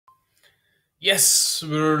Yes,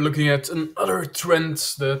 we're looking at another trend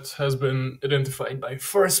that has been identified by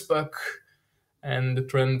Firstbuck, and the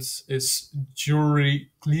trend is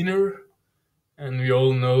jewelry cleaner. And we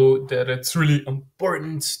all know that it's really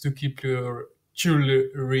important to keep your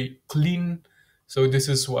jewelry clean. So this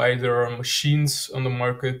is why there are machines on the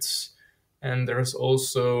market, and there's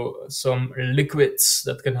also some liquids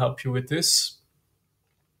that can help you with this.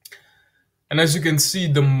 And as you can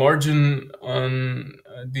see, the margin on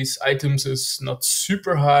these items is not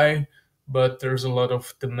super high, but there's a lot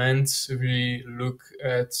of demand. If we look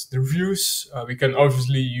at the reviews, we can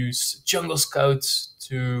obviously use Jungle Scout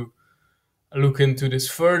to look into this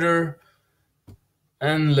further.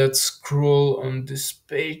 And let's scroll on this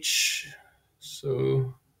page.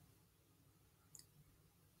 So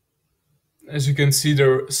as you can see,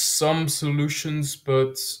 there are some solutions,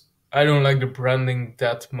 but I don't like the branding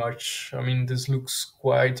that much. I mean, this looks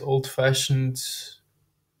quite old-fashioned.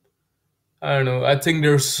 I don't know. I think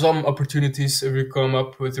there's some opportunities if we come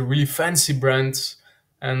up with a really fancy brand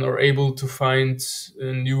and are able to find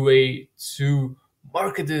a new way to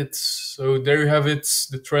market it. So there you have it.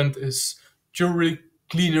 The trend is jewelry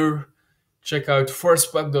cleaner. Check out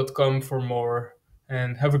forcepack.com for more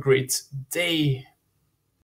and have a great day.